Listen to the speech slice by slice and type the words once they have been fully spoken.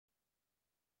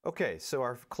Okay, so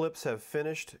our clips have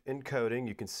finished encoding.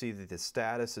 You can see that the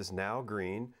status is now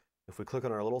green. If we click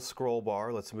on our little scroll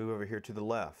bar, let's move over here to the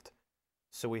left.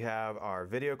 So we have our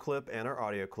video clip and our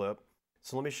audio clip.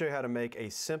 So let me show you how to make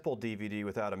a simple DVD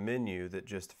without a menu that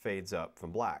just fades up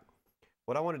from black.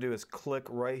 What I want to do is click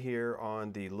right here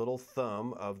on the little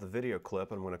thumb of the video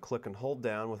clip. I'm going to click and hold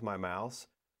down with my mouse.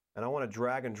 And I want to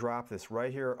drag and drop this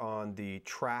right here on the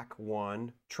track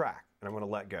 1 track. And I'm going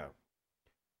to let go.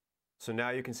 So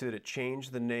now you can see that it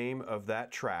changed the name of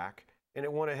that track and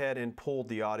it went ahead and pulled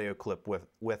the audio clip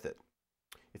with it.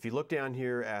 If you look down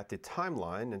here at the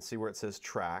timeline and see where it says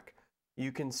track,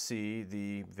 you can see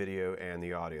the video and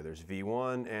the audio. There's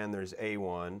V1 and there's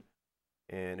A1.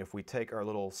 And if we take our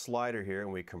little slider here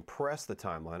and we compress the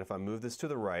timeline, if I move this to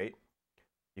the right,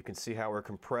 you can see how we're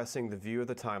compressing the view of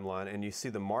the timeline, and you see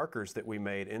the markers that we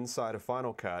made inside of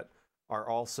Final Cut are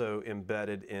also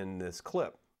embedded in this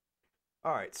clip.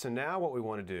 All right, so now what we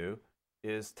want to do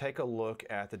is take a look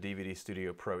at the DVD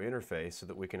Studio Pro interface so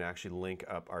that we can actually link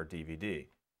up our DVD.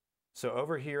 So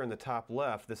over here in the top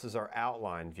left, this is our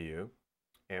outline view,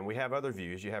 and we have other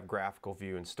views. You have graphical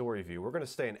view and story view. We're going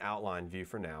to stay in outline view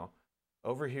for now.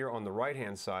 Over here on the right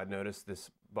hand side, notice this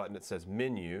button that says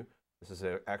menu. This is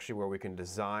actually where we can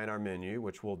design our menu,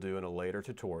 which we'll do in a later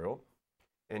tutorial.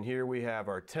 And here we have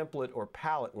our template or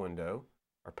palette window,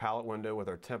 with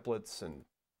our templates and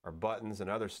our buttons and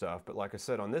other stuff. But like I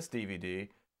said, on this DVD,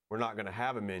 we're not going to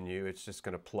have a menu. It's just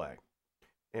going to play.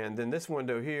 And then this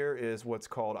window here is what's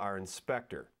called our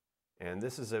inspector. And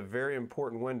this is a very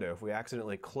important window. If we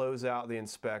accidentally close out the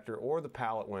inspector or the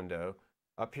palette window,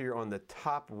 up here on the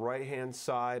top right-hand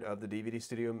side of the DVD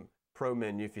Studio Pro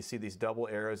menu, if you see these double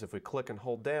arrows, if we click and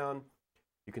hold down,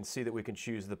 you can see that we can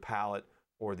choose the palette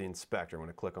or the inspector. I'm going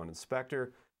to click on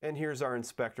inspector, and here's our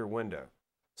inspector window.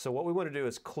 So what we want to do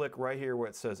is click right here where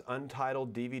it says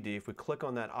Untitled DVD. If we click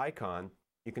on that icon,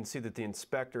 you can see that the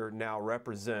inspector now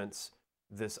represents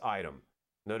this item.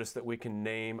 Notice that we can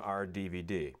name our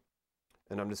DVD.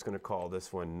 And I'm just going to call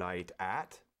this one Night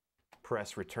At.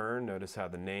 Press return. Notice how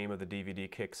the name of the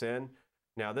DVD kicks in.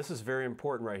 Now this is very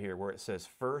important right here where it says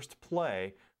first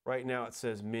play. Right now it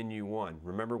says menu 1.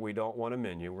 Remember, we don't want a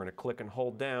menu. We're going to click and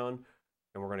hold down,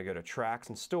 and we're going to go to tracks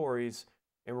and stories,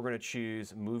 and we're going to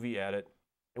choose movie edit.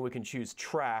 And we can choose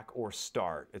track or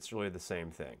start. It's really the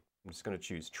same thing. I'm just going to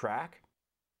choose track.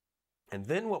 And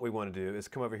then what we want to do is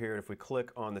come over here, and if we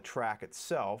click on the track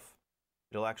itself,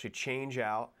 it'll actually change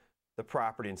out the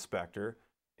property inspector,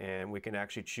 and we can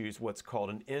actually choose what's called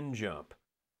an end jump.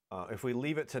 If we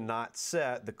leave it to not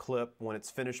set, the clip, when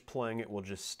it's finished playing, it will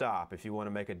just stop. If you want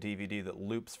to make a DVD that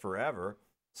loops forever,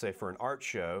 say for an art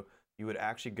show, you would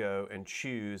actually go and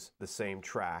choose the same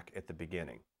track at the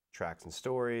beginning. Tracks and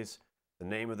stories, the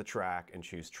name of the track, and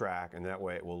choose track, and that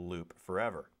way it will loop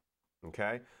forever.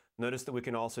 Okay? Notice that we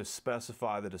can also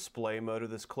specify the display mode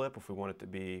of this clip if we want it to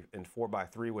be in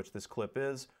 4:3, which this clip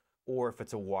is, or if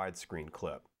it's a widescreen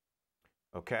clip.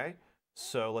 Okay?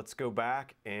 So let's go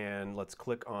back and let's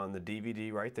click on the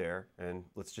DVD right there, and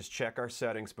let's just check our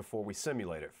settings before we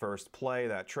simulate it. First, play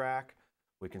that track.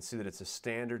 We can see that it's a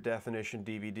standard definition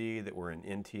DVD, that we're in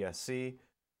NTSC.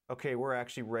 Okay, we're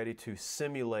actually ready to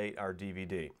simulate our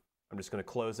DVD. I'm just going to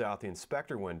close out the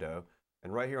inspector window,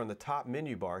 and right here on the top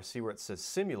menu bar, see where it says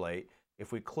simulate.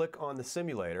 If we click on the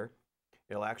simulator,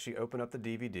 it'll actually open up the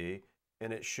DVD,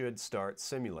 and it should start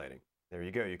simulating. There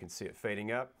you go. You can see it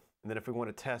fading up. And then if we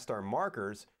want to test our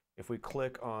markers, if we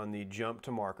click on the jump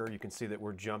to marker, you can see that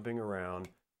we're jumping around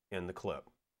in the clip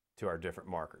to our different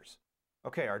markers.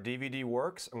 Okay, our DVD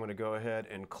works. I'm going to go ahead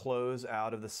and close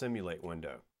out of the simulate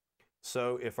window.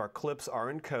 So if our clips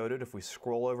are encoded, if we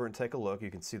scroll over and take a look, you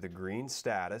can see the green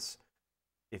status.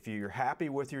 If you're happy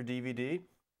with your DVD,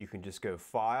 you can just go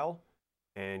File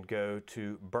and go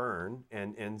to Burn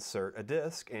and insert a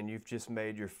disc, and you've just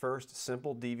made your first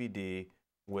simple DVD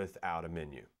without a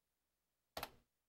menu.